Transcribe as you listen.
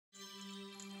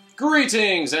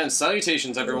Greetings and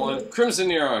salutations, everyone. Crimson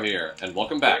Nero here, and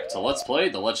welcome back to Let's Play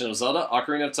The Legend of Zelda: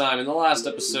 Ocarina of Time. In the last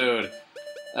episode,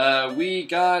 we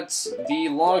got the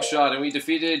long shot and we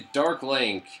defeated Dark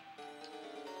Link.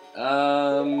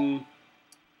 Yeah,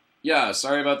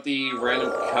 sorry about the random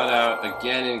cutout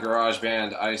again in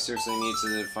GarageBand. I seriously need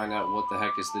to find out what the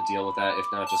heck is the deal with that, if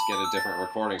not just get a different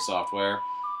recording software.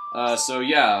 So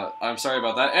yeah, I'm sorry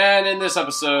about that. And in this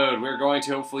episode, we're going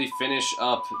to hopefully finish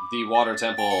up the Water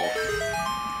Temple.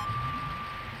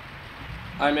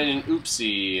 I made an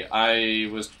oopsie. I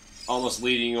was almost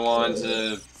leading you on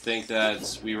to think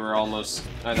that we were almost,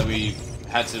 that we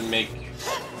had to make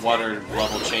water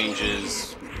level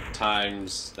changes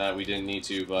times that we didn't need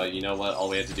to, but you know what? All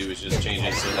we had to do was just change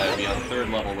it so that it'd be on the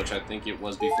 3rd level, which I think it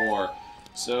was before.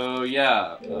 So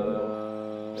yeah,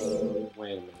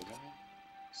 wait a minute.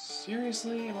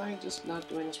 Seriously? Am I just not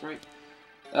doing this right?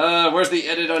 Where's the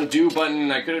edit undo button?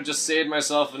 I could have just saved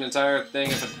myself an entire thing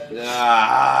if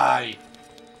it...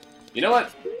 You know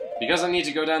what? Because I need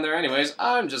to go down there anyways,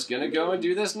 I'm just gonna go and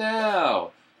do this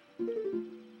now!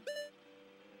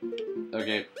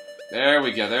 Okay, there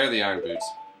we go, there are the iron boots.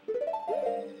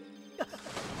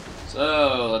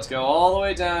 So, let's go all the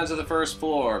way down to the 1st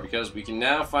floor, because we can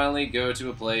now finally go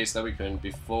to a place that we couldn't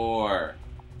before.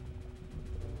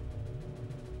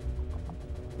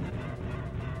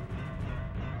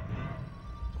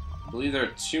 I believe there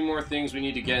are 2 more things we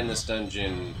need to get in this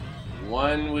dungeon.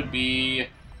 One would be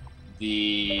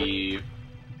the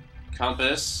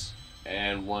compass,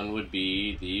 and one would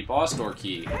be the boss door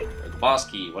key, or the boss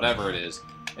key, whatever it is.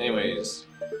 Anyways,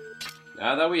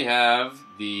 now that we have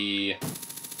the...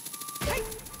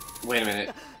 Wait a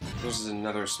minute, there's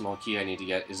another small key I need to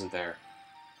get, isn't there?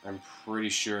 I'm pretty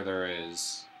sure there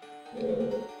is.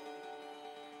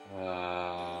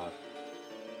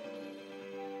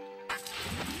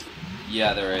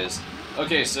 Yeah, there is.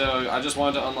 Okay, so I just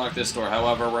wanted to unlock this door.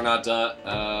 However, we're not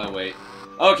done. Wait.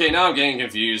 Okay, now I'm getting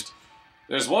confused.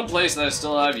 There's one place that I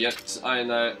still have yet,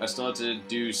 and I still have to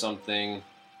do something,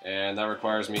 and that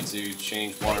requires me to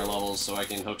change water levels so I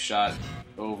can hookshot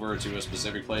over to a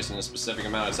specific place in a specific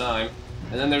amount of time.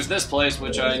 And then there's this place,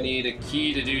 which I need a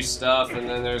key to do stuff, and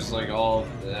then there's like all...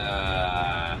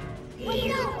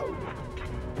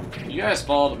 You guys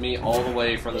followed me all the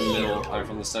way from the middle,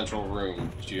 from the central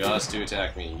room, just to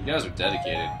attack me. You guys are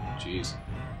dedicated. Jeez.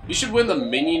 You should win the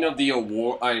Minion of the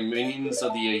Award, Minions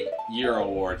of the Year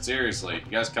award. Seriously,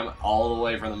 you guys come all the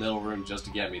way from the middle room just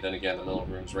to get me. Then again, the middle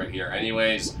room's right here.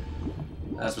 Anyways,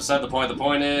 that's beside the point. The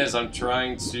point is, I'm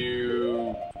trying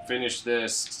to finish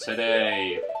this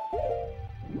today.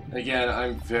 Again,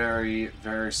 I'm very,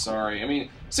 very sorry. I mean,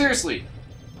 seriously,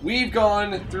 we've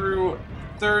gone through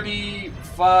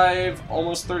 35,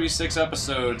 almost 36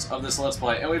 episodes of this Let's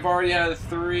Play, and we've already had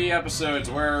 3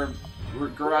 episodes where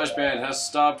GarageBand has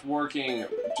stopped working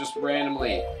just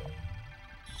randomly.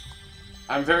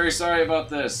 I'm very sorry about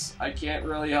this. I can't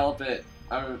really help it.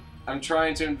 I'm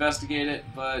trying to investigate it,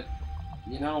 but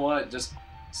you know what? Just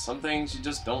some things you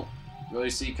just don't really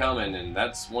see coming, and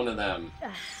that's one of them.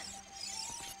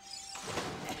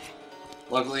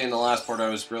 Luckily, in the last part, I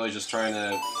was really just trying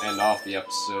to end off the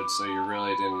episode, so you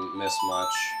really didn't miss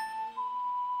much.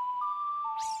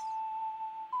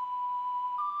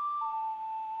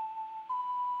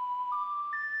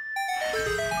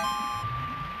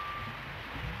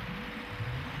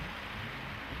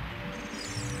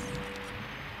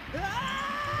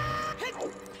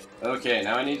 Okay,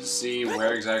 now I need to see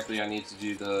where exactly I need to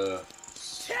do the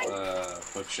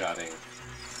hookshotting.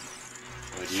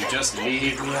 Would you just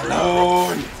leave me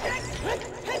alone?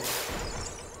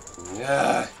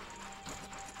 Yeah.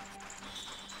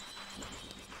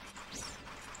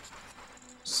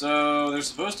 So, there's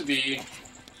supposed to be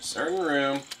a certain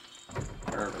room,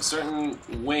 or a certain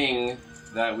wing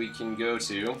that we can go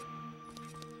to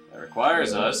that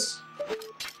requires us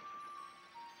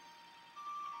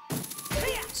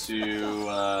to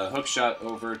hookshot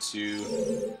over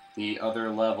to the other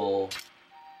level.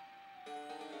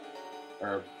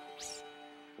 Or,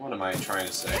 what am I trying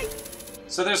to say?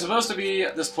 So there's supposed to be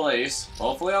this place,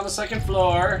 hopefully on the 2nd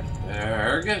floor,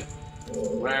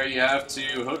 where you have to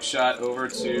hookshot over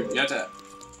to, you have to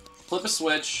flip a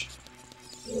switch,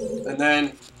 and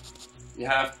then you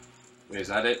have, wait, is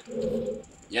that it?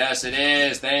 Yes, it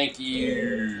is, thank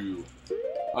you!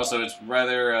 Also, it's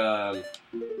rather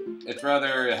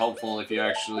helpful if you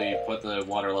actually put the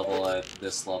water level at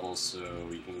this level so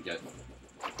you can get...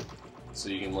 So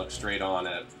you can look straight on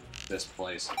at this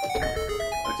place.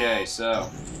 Okay, so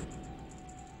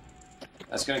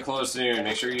that's gonna close soon.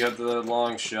 Make sure you have the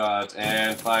long shot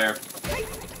and fire.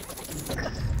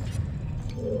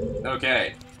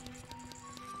 Okay.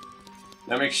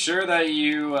 Now make sure that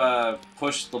you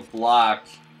push the block,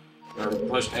 or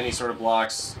push any sort of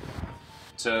blocks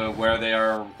to where they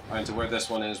are, to where this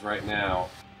one is right now.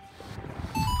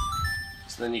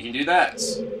 So then you can do that.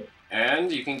 And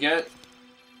you can get,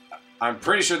 I'm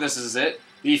pretty sure this is it,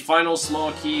 the final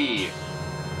small key.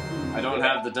 I don't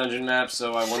have the dungeon map,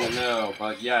 so I wouldn't know,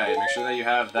 but yeah, make sure that you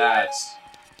have that.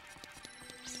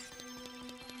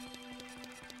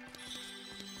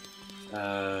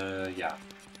 Yeah.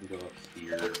 Go up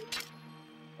here.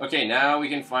 Okay, now we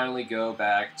can finally go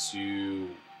back to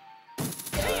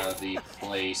the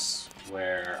place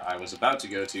where I was about to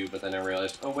go to, but then I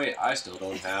realized, oh wait, I still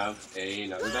don't have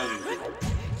another dungeon key.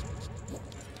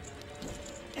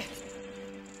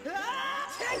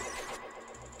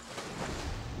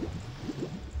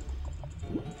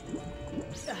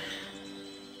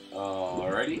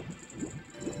 Alrighty.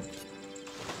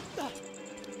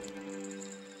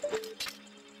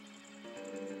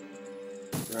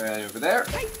 Right over there.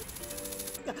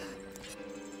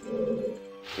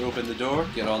 Open the door,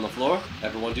 get on the floor,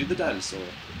 everyone do the dinosaur.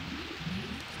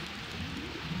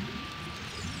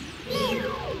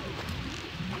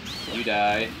 You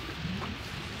die.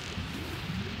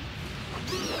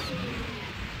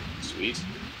 Sweet.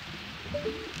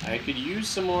 I could use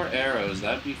some more arrows,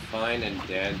 that'd be fine and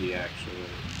dandy actually.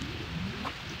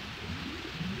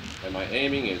 And my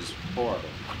aiming is horrible.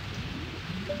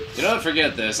 You know what,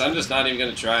 forget this, I'm just not even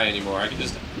gonna try anymore. I can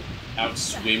just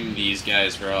outswim these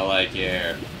guys for all I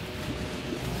care.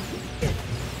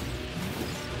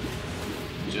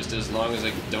 Just as long as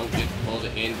I don't get pulled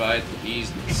in by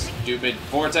these stupid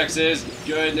vortexes.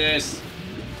 Goodness!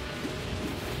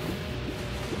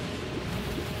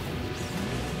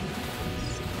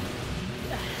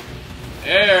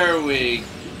 There we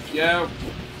go.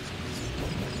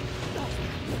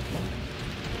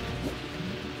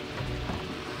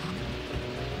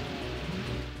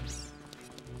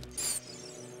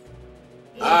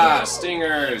 Ah,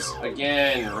 stingers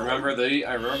again. I remember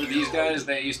these guys.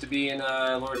 They used to be in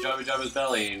Lord Jabba Jabba's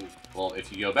belly. And, well,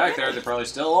 if you go back there, they probably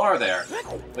still are there.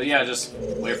 But yeah, just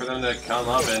wait for them to come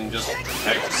up and just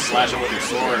slash them with your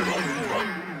sword.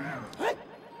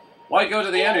 Why go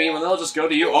to the enemy when they'll just go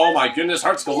to you? Oh my goodness,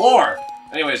 hearts galore!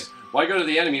 Anyways, why go to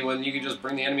the enemy when you can just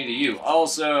bring the enemy to you?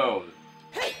 Also,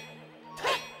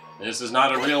 this is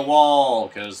not a real wall,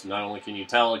 because not only can you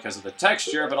tell because of the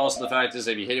texture, but also the fact is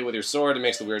if you hit it with your sword, it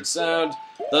makes the weird sound,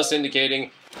 thus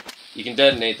indicating you can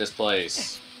detonate this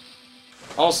place.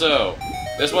 Also,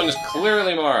 this one is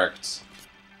clearly marked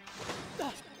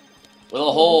with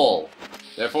a hole.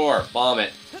 Therefore, bomb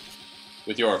it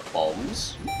with your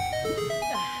bombs.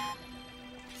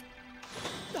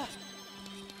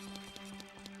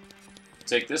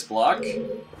 Take this block,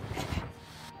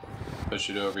 push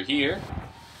it over here.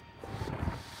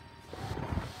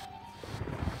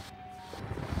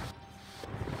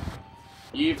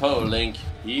 Heave-ho, Link.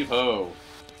 Heave-ho.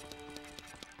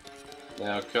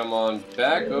 Now come on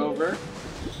back over.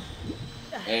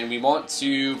 And we want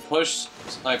to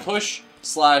push/pull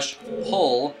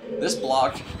this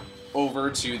block over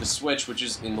to the switch, which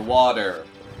is in the water.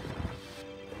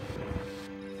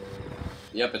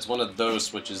 Yep, it's one of those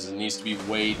switches that needs to be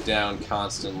weighed down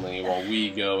constantly while we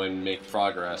go and make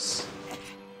progress.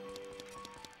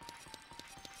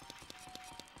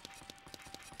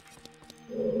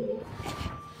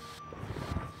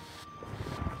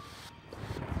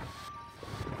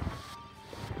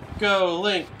 Go,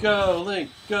 Link! Go, Link!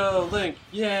 Go, Link!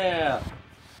 Yeah!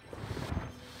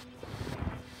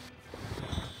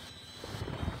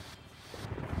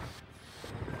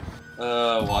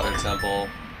 Water temple.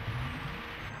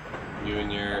 You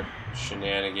and your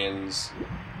shenanigans.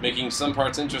 Making some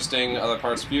parts interesting, other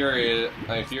parts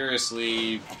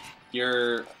furiously...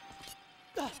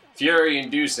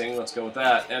 fury-inducing, let's go with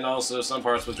that. And also some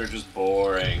parts which are just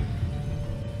boring.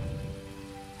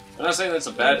 I'm not saying that's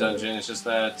a bad dungeon, it's just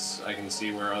that I can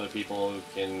see where other people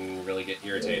can really get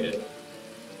irritated.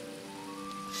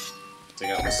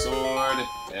 Take out the sword,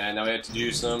 and now we have to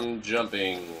do some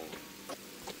jumping.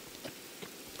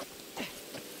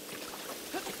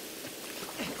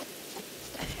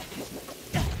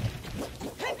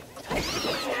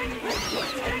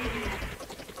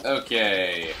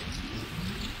 Okay.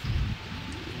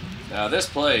 Now this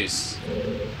place...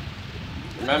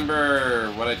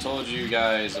 Remember what I told you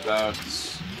guys about...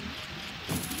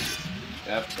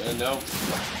 Yep, no.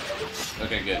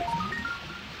 Okay, good.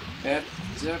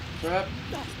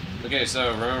 Okay,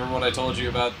 so remember what I told you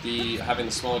about having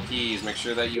the small keys. Make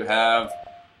sure that you have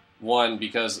one,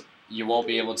 because you won't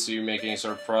be able to make any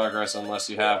sort of progress unless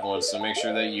you have one. So make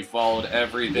sure that you followed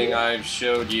everything I've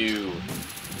showed you.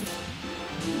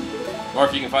 Or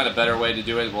if you can find a better way to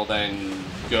do it, well then,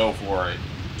 go for it.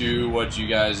 Do what you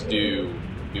guys do.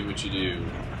 Do what you do.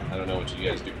 I don't know what you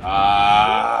guys do.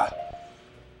 Ah!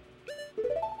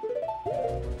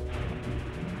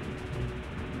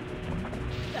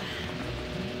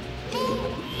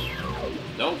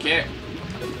 Don't care.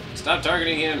 Stop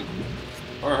targeting him.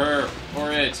 Or her.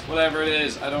 Or it. Whatever it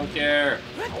is. I don't care.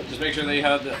 Just make sure that you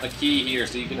have a key here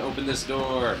so you can open this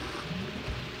door.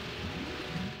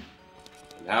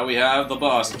 Now we have the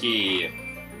boss key.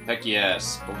 Heck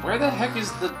yes. But where the heck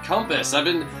is the compass?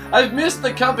 I've missed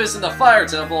the compass in the fire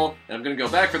temple, and I'm gonna go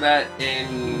back for that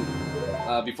in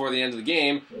before the end of the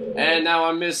game. And now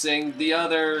I'm missing the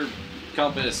other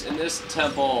compass in this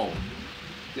temple.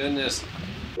 Goodness.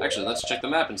 Actually, let's check the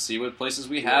map and see what places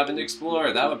we haven't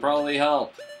explored. That would probably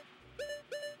help.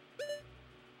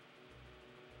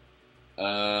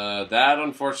 That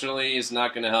unfortunately is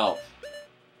not gonna help.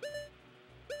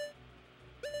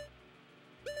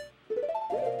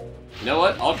 You know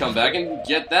what? I'll come back and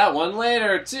get that one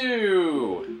later,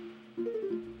 too!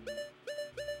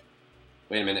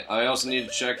 Wait a minute. I also need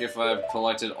to check if I've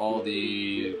collected all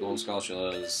the golden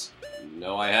sculptures.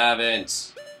 No, I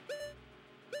haven't.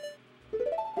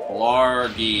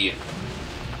 Blargy.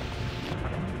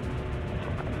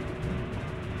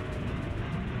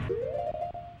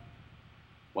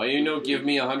 Why you no give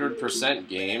me 100%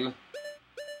 game?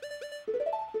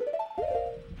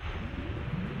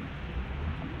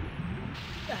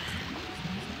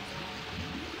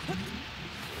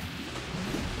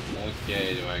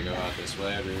 Okay, do I go out this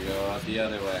way or do we go out the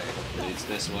other way? It leads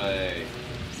this way.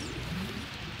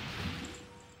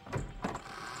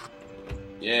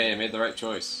 Yay, I made the right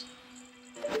choice.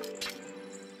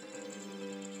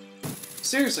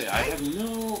 Seriously, I have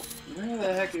no... Where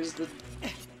the heck is the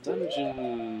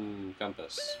dungeon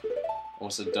compass?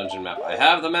 Almost a dungeon map. I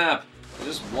have the map! I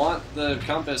just want the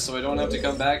compass so I don't have to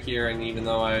come back here, and even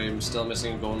though I'm still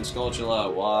missing golden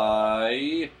sculptula,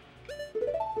 why?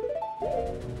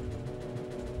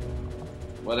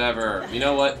 Whatever. You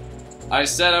know what? I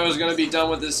said I was gonna be done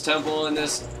with this temple in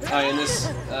this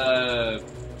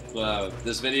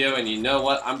this video, and you know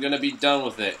what? I'm gonna be done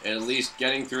with it. At least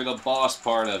getting through the boss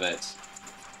part of it.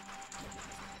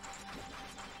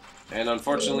 And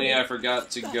unfortunately, I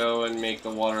forgot to go and make the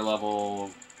water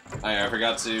level. I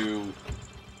forgot to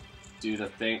do the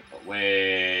thing.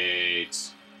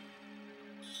 Wait.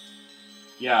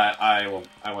 Yeah, I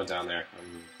went down there.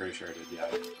 I'm pretty sure I did. Yeah.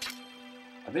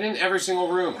 I've been in every single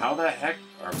room. How the heck?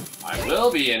 Or I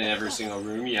will be in every single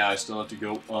room. Yeah, I still have to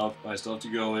go up. I still have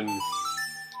to go and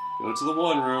go to the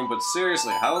one room. But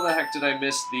seriously, how the heck did I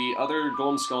miss the other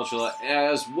golden sculpture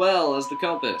as well as the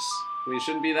compass? I mean, it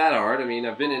shouldn't be that hard. I mean,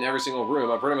 I've been in every single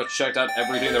room. I pretty much checked out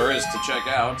everything there is to check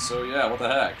out. So yeah, what the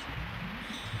heck?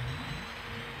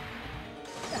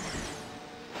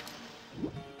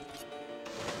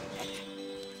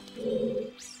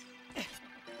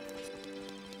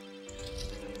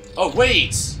 Oh,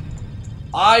 wait!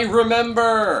 I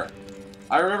remember!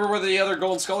 I remember where the other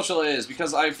golden sculpture is,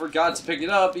 because I forgot to pick it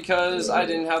up because I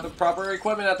didn't have the proper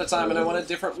equipment at the time and I went a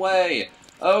different way.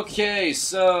 Okay,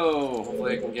 so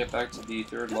hopefully I can get back to the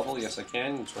third level. Yes, I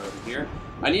can. It's right over here.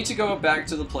 I need to go back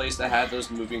to the place that had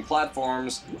those moving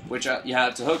platforms, which you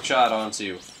had to hookshot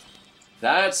onto.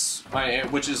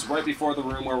 Which is right before the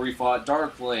room where we fought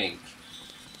Dark Link.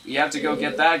 You have to go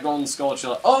get that golden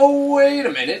sculpture. Oh, wait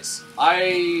a minute.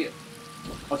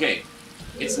 Okay,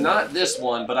 it's not this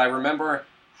one, but I remember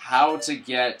how to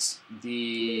get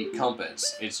the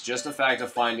compass. It's just a fact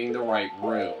of finding the right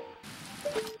room.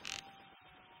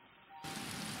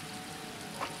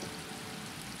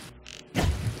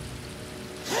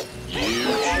 You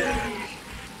jerk.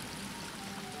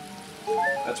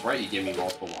 That's right, you gave me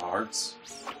multiple hearts.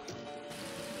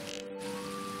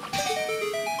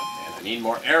 I need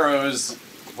more arrows.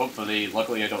 Hopefully,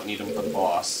 luckily I don't need them for the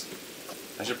boss.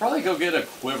 I should probably go get a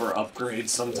quiver upgrade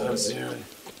sometime soon.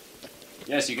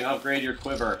 Yes, you can upgrade your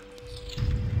quiver.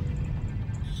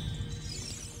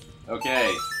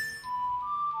 Okay.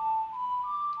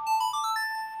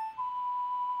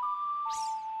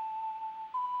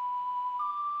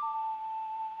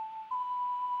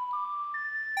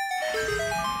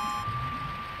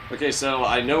 Okay, so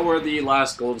I know where the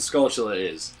last golden sculpture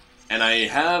is. And I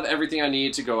have everything I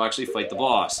need to go actually fight the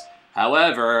boss.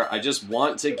 However, I just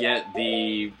want to get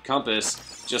the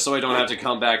compass just so I don't have to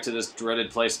come back to this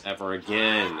dreaded place ever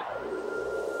again.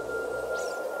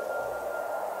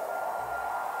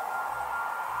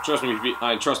 Trust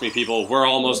me, people, we're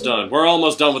almost done. We're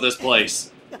almost done with this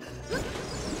place.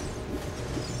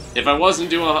 If I wasn't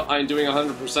doing a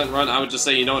 100% run, I would just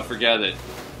say, you know what, forget it.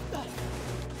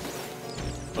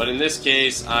 But in this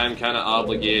case, I'm kind of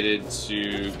obligated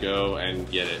to go and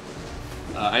get it.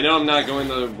 I know I'm not going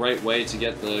the right way to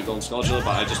get the golden skulltula,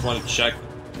 but I just want to check.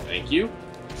 Thank you.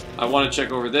 I want to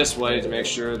check over this way to make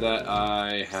sure that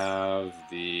I have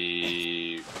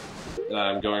the... that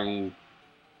I'm going...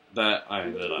 that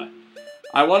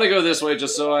I want to go this way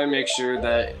just so I make sure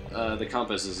that the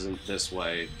compass isn't this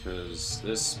way, because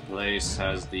this place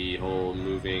has the whole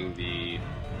moving the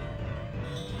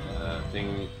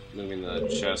thing, moving the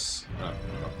chest.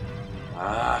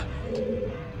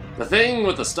 The thing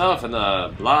with the stuff and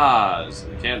the blahs.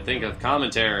 I can't think of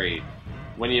commentary.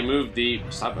 When you move the...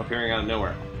 Stop appearing out of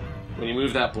nowhere. When you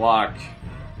move that block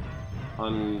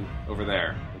on over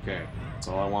there. Okay. That's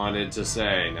all I wanted to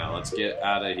say. Now let's get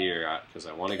out of here, because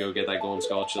I want to go get that golden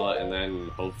skulltula, and then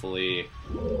hopefully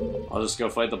I'll just go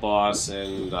fight the boss,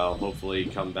 and I'll hopefully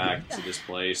come back to this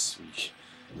place.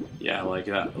 Yeah, like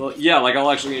that. Well, yeah, like I'll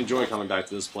actually enjoy coming back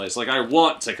to this place. Like I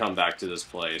want to come back to this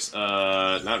place.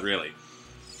 Not really.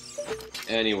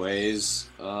 Anyways,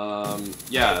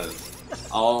 yeah.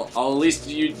 I'll at least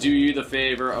do you the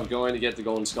favor of going to get the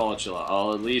golden skulltula.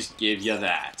 I'll at least give you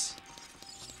that.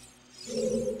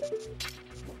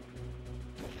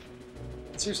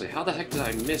 Seriously, how the heck did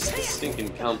I miss the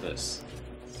stinking compass?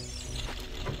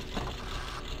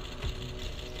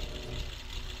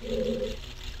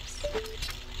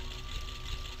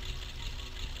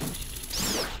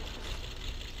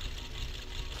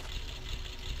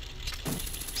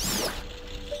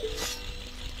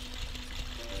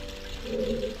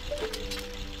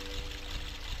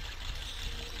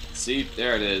 See,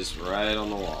 there it is, right on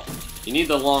the wall. You need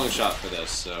the long shot for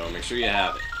this, so make sure you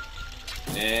have it.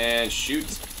 And shoot.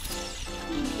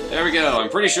 There we go. I'm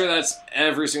pretty sure that's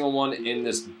every single one in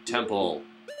this temple.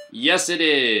 Yes, it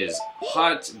is.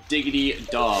 Hot diggity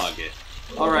dog.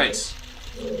 Alright.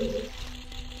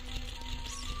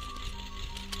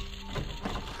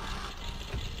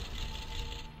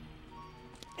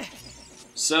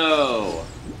 So,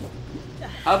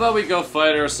 how about we go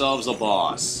fight ourselves a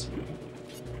boss?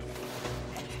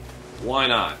 Why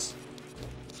not?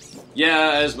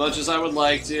 Yeah, as much as I would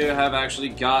like to have actually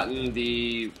gotten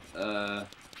the, as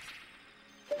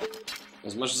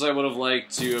much as I would have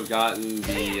liked to have gotten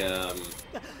the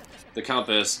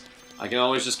compass, I can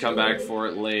always just come back for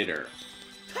it later.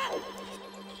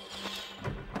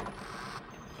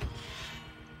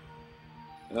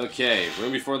 Okay,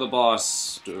 room before the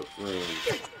boss room.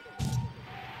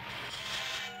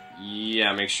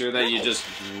 Yeah, make sure that you just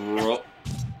roll.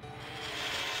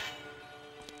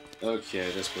 Okay,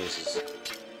 this place is...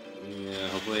 Yeah,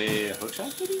 hopefully a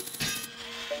hookshot, maybe?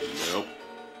 Nope.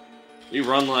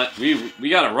 We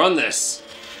gotta run this!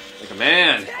 Like a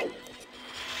man!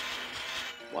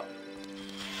 What?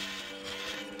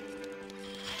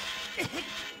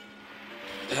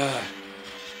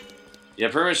 Yeah,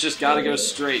 pretty much just gotta go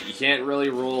straight. You can't really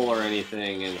roll or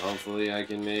anything, and hopefully I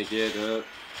can make it up.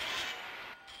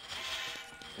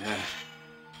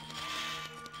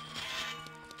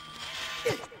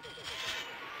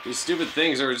 These stupid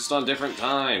things are just on different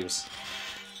times.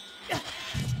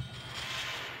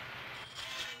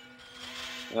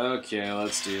 Okay,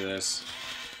 let's do this.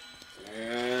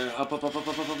 Up, up, up, up,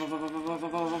 up, up, up,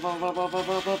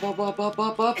 up, up, up,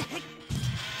 up, up.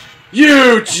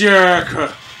 You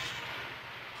jerk!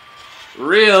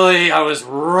 Really? I was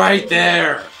right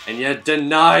there, and yet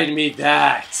denied me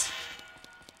that.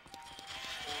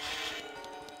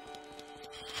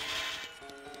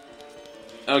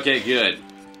 Okay, good.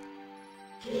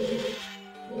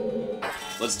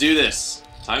 Let's do this.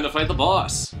 Time to fight the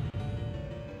boss.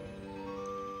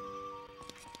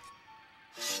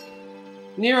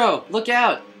 Nero, look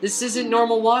out! This isn't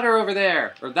normal water over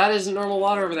there. Or that isn't normal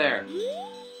water over there.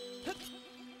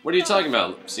 What are you talking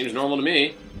about? Seems normal to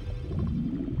me.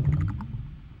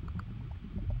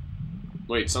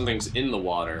 Wait, something's in the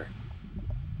water.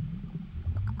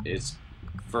 It's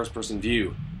first-person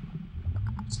view.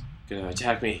 It's gonna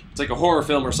attack me. It's like a horror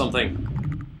film or something.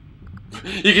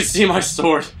 You can see my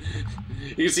sword.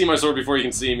 You can see my sword before you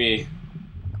can see me.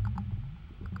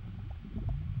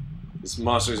 This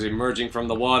monster is emerging from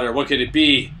the water. What could it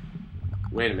be?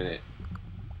 Wait a minute.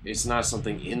 It's not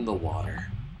something in the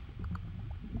water.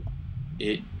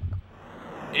 It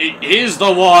is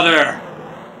the water!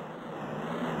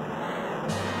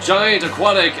 Giant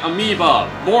aquatic amoeba,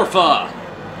 Morpha!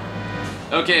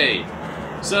 Okay,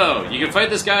 so, you can fight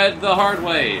this guy the hard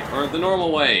way, or the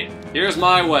normal way. Here's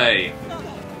my way.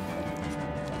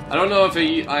 I don't know if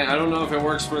it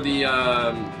works for the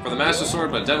Master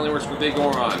Sword, but it definitely works for Big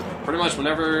Goron. Pretty much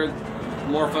whenever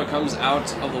Morpha comes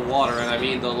out of the water, and I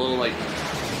mean the little, like,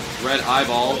 red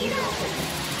eyeball.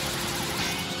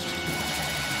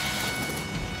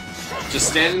 just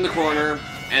stand in the corner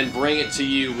and bring it to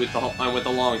you with the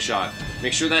long shot.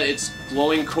 Make sure that its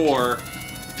glowing core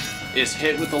is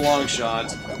hit with the long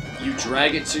shot. You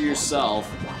drag it to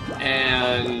yourself,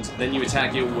 and then you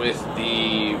attack it with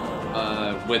the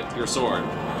with your sword.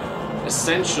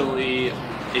 Essentially,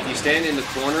 if you stand in the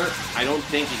corner, I don't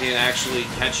think it can actually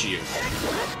catch you.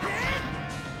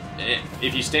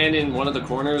 If you stand in one of the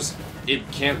corners, it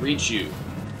can't reach you.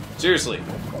 Seriously.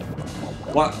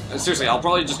 Well, seriously, I'll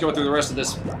probably just go through the rest of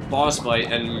this boss fight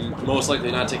and most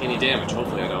likely not take any damage.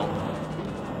 Hopefully I don't.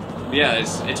 But yeah,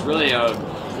 it's really a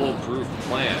foolproof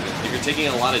plan. If you're taking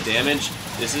a lot of damage,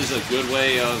 this is a good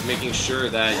way of making sure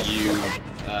that you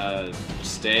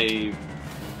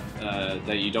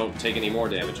that you don't take any more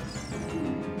damage.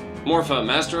 Morpha,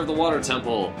 Master of the Water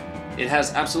Temple. It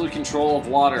has absolute control of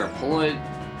water.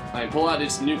 Pull out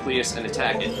its nucleus and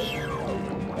attack it.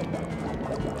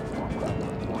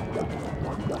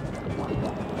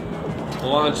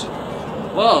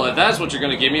 Well, if that's what you're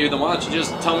gonna give me, then why don't you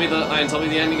just tell me the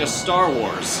ending of Star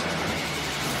Wars?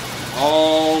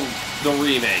 All the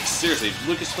remakes. Seriously,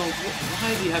 Lucasfilm,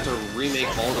 why do you have to remake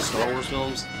all the Star Wars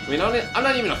films? I mean, I'm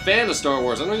not even a fan of Star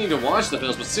Wars. I don't even watch the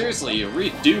films, but seriously, you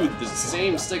redo the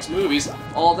same 6 movies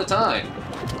all the time.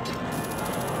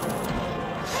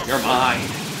 You're mine.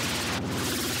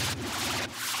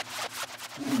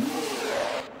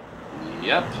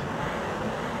 Yep.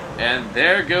 And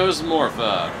there goes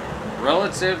Morpha.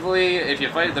 Relatively, if you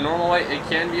fight it the normal way, it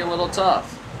can be a little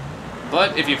tough.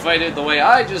 But if you fight it the way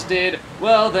I just did,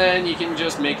 well then you can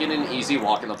just make it an easy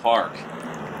walk in the park.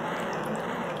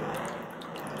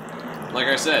 Like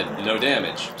I said, no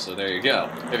damage, so there you go.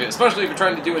 Especially if you're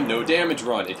trying to do a no damage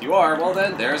run. If you are, well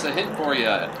then, there's a hint for you.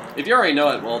 If you already know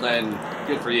it, well then,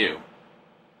 good for you.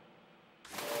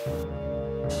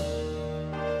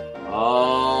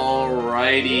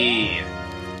 Alrighty.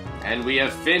 And we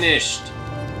have finished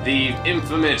the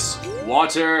infamous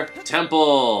Water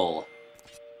Temple.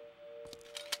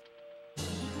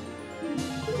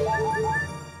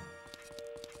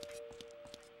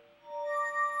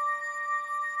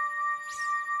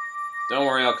 Don't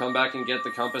worry, I'll come back and get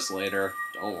the compass later.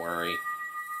 Don't worry.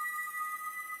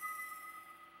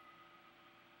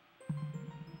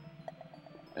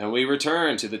 And we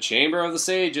return to the Chamber of the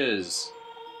Sages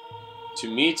to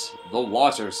meet the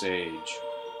Water Sage.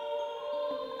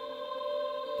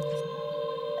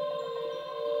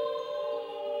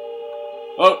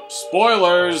 Oh,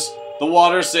 spoilers! The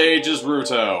Water Sage is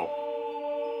Ruto.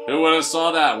 Who would have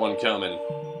saw that one coming?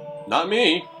 Not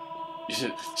me.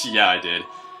 Yeah, I did.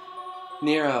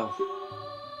 Nero,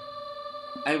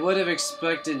 I would have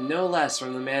expected no less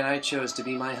from the man I chose to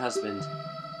be my husband.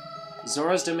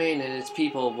 Zora's domain and its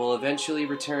people will eventually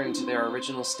return to their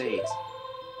original state.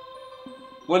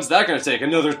 When's that gonna take?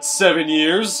 Another 7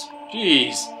 years?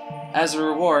 Jeez. As a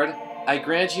reward, I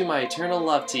grant you my eternal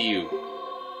love to you.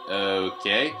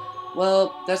 Okay.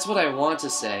 Well, that's what I want to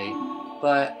say,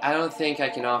 but I don't think I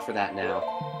can offer that now.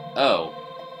 Oh.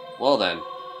 Well then.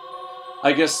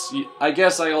 I guess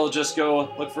I'll just go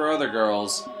look for other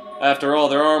girls. After all,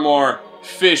 there are more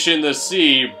fish in the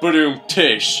sea. Badoom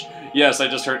tish. Yes, I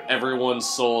just hurt everyone's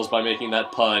souls by making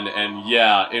that pun, and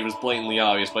yeah, it was blatantly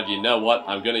obvious, but you know what?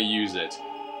 I'm gonna use it.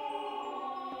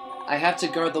 I have to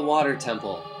guard the Water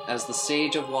Temple as the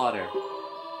Sage of Water.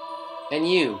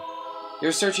 And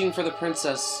you're searching for the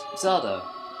Princess Zelda.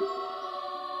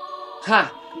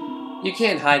 Ha! You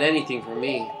can't hide anything from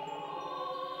me.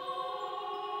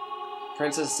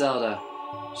 Princess Zelda.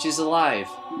 She's alive.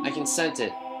 I can sense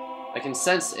it. I can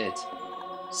sense it.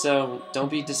 So, don't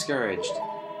be discouraged.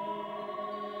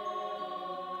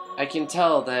 I can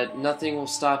tell that nothing will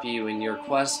stop you in your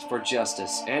quest for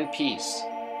justice and peace.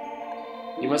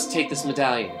 You must take this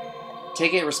medallion.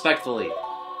 Take it respectfully.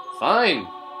 Fine.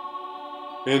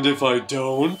 And if I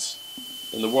don't?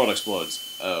 Then the world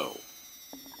explodes. Oh.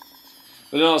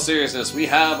 But in all seriousness, we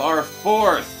have our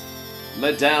 4th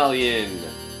medallion.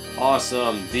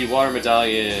 Awesome, the water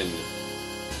medallion.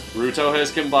 Ruto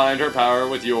has combined her power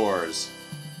with yours.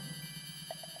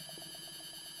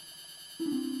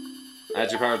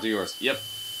 Add your power to yours. Yep.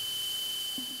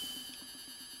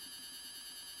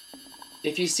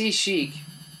 If you see Sheik,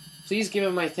 please give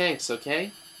him my thanks,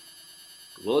 okay?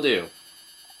 Will do.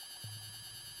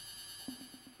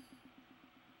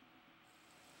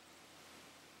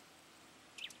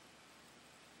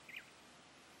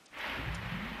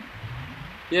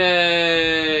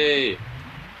 Yay!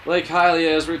 Lake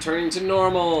Hylia is returning to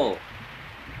normal!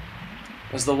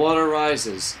 As the water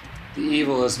rises, the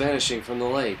evil is vanishing from the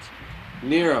lake.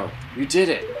 Nero, you did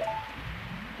it!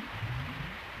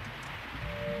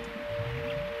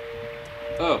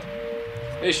 Oh.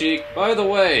 Hey Sheik, by the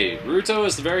way, Ruto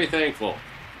is very thankful.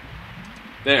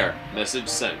 There, message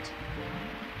sent.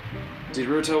 Did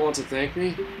Ruto want to thank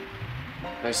me?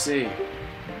 I see.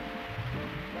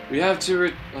 We have to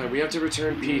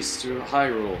return peace to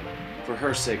Hyrule, for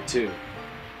her sake too.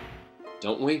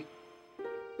 Don't we?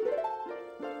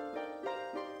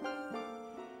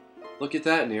 Look at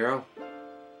that, Nero.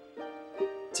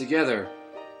 Together,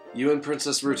 you and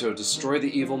Princess Ruto destroy the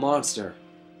evil monster.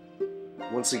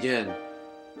 Once again,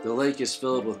 the lake is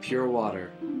filled with pure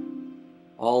water.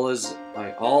 All is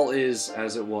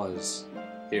as it was.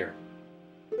 Here.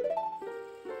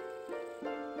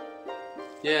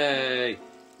 Yay!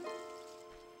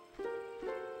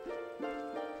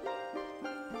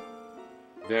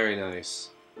 Very nice.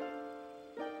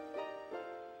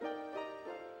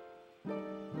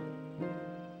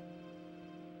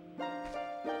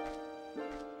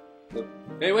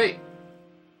 Hey, wait!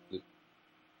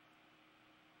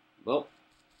 Well.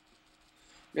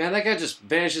 Man, that guy just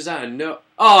vanishes out of no...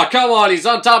 Oh, come on! He's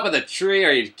on top of the tree!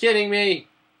 Are you kidding me?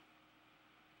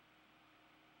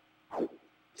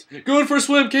 Going for a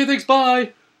swim, okay, thanks,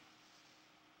 bye!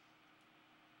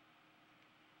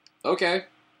 Okay.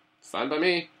 Fine by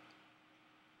me.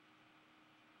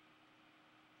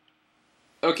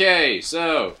 Okay,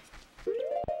 so...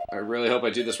 I really hope I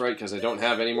do this right, because I don't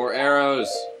have any more arrows.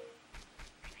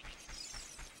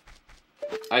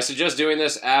 I suggest doing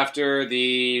this after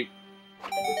the...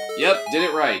 Yep, did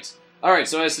it right. Alright,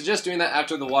 so I suggest doing that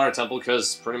after the water temple,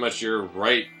 because pretty much you're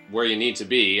right where you need to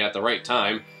be at the right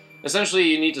time. Essentially,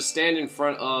 you need to stand in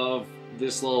front of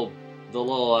this little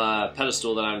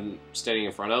pedestal that I'm standing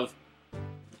in front of.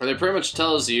 And it pretty much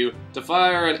tells you to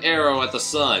fire an arrow at the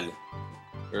sun.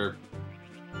 Or,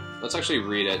 let's actually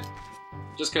read it.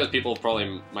 Just because people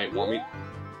probably might want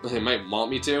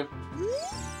me to.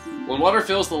 When water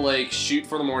fills the lake, shoot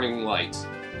for the morning light.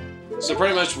 So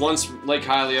pretty much once Lake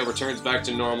Hylia returns back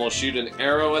to normal, shoot an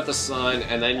arrow at the sun,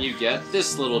 and then you get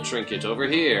this little trinket over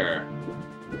here.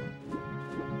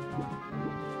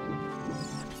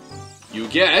 You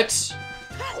get...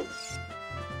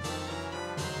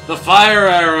 the fire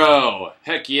arrow!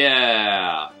 Heck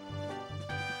yeah!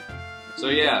 So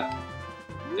yeah,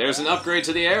 there's an upgrade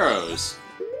to the arrows.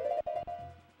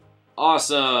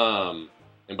 Awesome!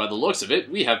 And by the looks of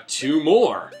it, we have 2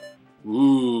 more!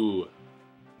 Ooh.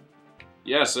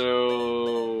 Yeah,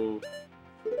 so...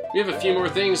 we have a few more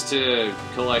things to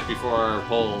collect before our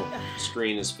whole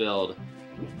screen is filled.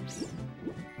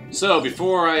 So,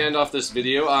 before I end off this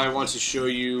video, I want to show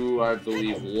you, I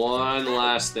believe, one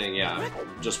last thing. Yeah,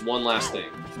 just one last thing.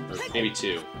 Or maybe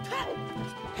 2.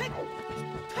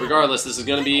 Regardless, this is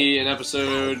going to be an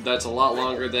episode that's a lot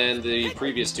longer than the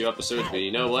previous 2 episodes, but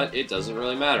you know what? It doesn't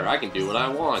really matter. I can do what I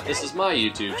want. This is my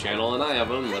YouTube channel, and I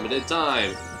have unlimited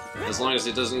time. As long as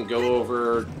it doesn't go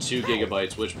over 2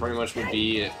 gigabytes, which pretty much would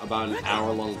be about an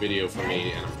hour-long video for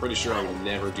me, and I'm pretty sure I would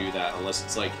never do that unless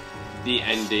it's like the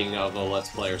ending of a Let's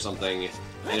Play or something,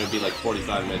 and it would be like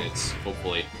 45 minutes,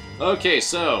 hopefully. Okay,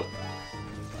 so...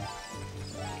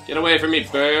 get away from me,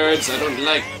 birds! I don't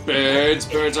like birds!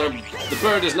 Birds are... the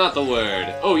bird is not the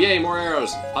word! Oh, yay, more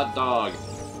arrows! Hot dog.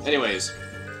 Anyways,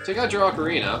 take out your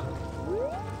ocarina,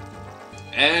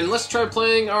 and let's try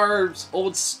playing our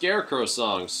old Scarecrow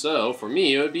song. So, for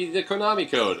me, it would be the Konami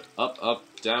code. Up, up,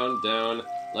 down, down,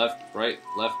 left, right,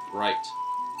 right.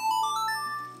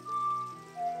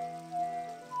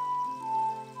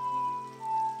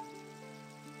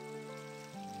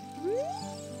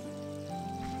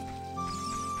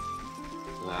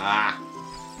 Ah.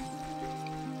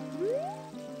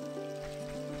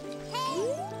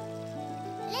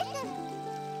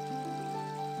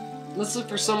 Let's look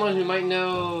for someone who might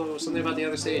know something about the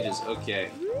other stages. Okay.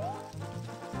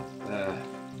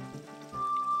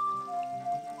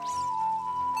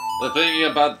 The thing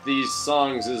about these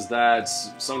songs is that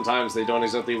sometimes they don't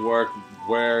exactly work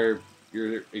where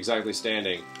you're exactly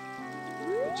standing.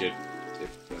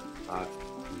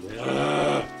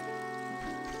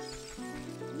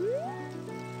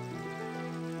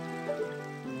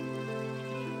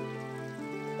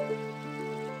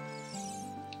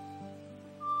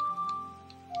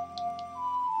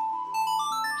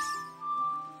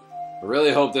 I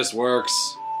really hope this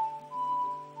works.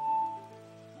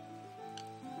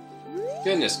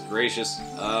 Goodness gracious.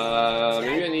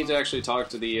 Maybe I need to actually talk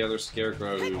to the other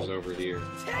Scarecrow who's over here.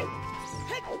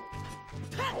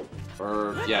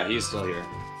 Or, yeah, he's still here.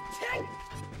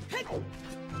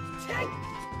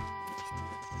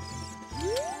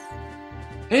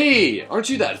 Hey, aren't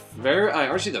you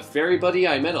the fairy buddy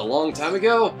I met a long time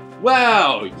ago?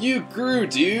 Wow, you grew,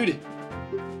 dude!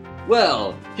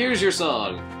 Well, here's your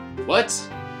song. What?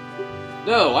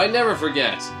 No, I never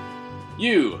forget.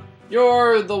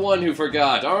 You're the one who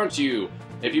forgot, aren't you?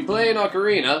 If you play an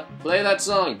Ocarina, play that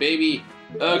song, baby.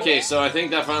 Okay, so I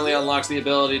think that finally unlocks the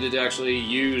ability to actually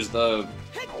use the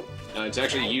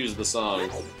song.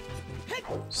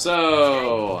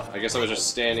 So, I guess I was just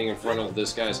standing in front of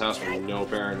this guy's house for no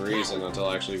apparent reason until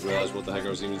I actually realized what the heck I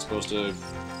was even supposed to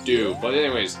do. But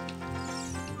anyways,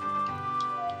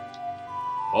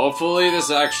 hopefully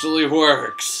this actually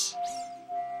works.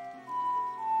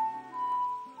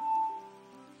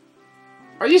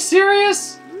 Are you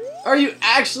serious? Are you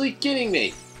actually kidding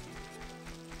me?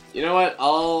 You know what?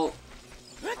 I'll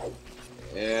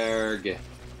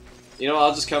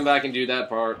just come back and do that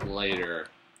part later.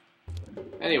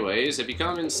 Anyways, if you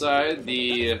come inside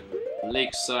the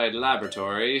lakeside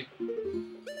laboratory,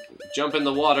 jump in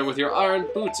the water with your iron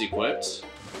boots equipped,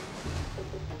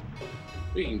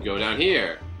 we can go down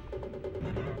here,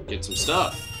 get some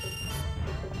stuff,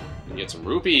 and get some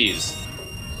rupees.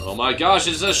 Oh my gosh,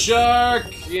 it's a shark!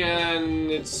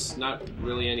 And it's not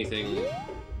really anything.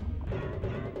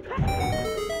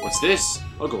 What's this?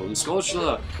 A golden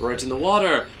sculpture, right in the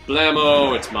water.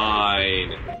 Blammo, it's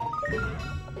mine.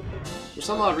 For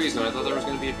some odd reason, I thought there was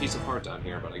going to be a piece of heart down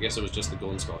here, but I guess it was just the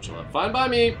golden sculpture. Fine by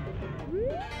me.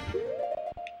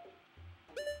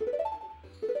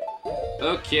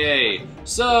 Okay,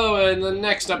 so in the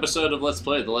next episode of Let's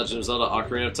Play The Legend of Zelda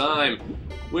Ocarina of Time,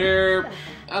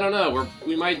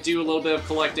 we might do a little bit of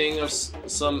collecting of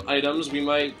some items. We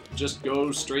might just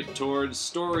go straight towards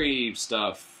story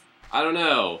stuff. I don't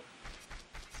know.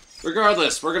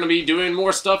 Regardless, we're going to be doing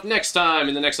more stuff next time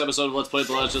in the next episode of Let's Play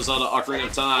The Legend of Zelda Ocarina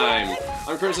of Time.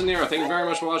 I'm Crimson Nero. Thank you very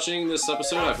much for watching this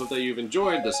episode. I hope that you've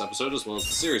enjoyed this episode as well as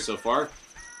the series so far.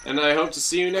 And I hope to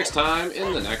see you next time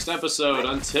in the next episode.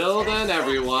 Until then,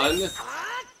 everyone,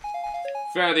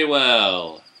 fare thee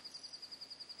well.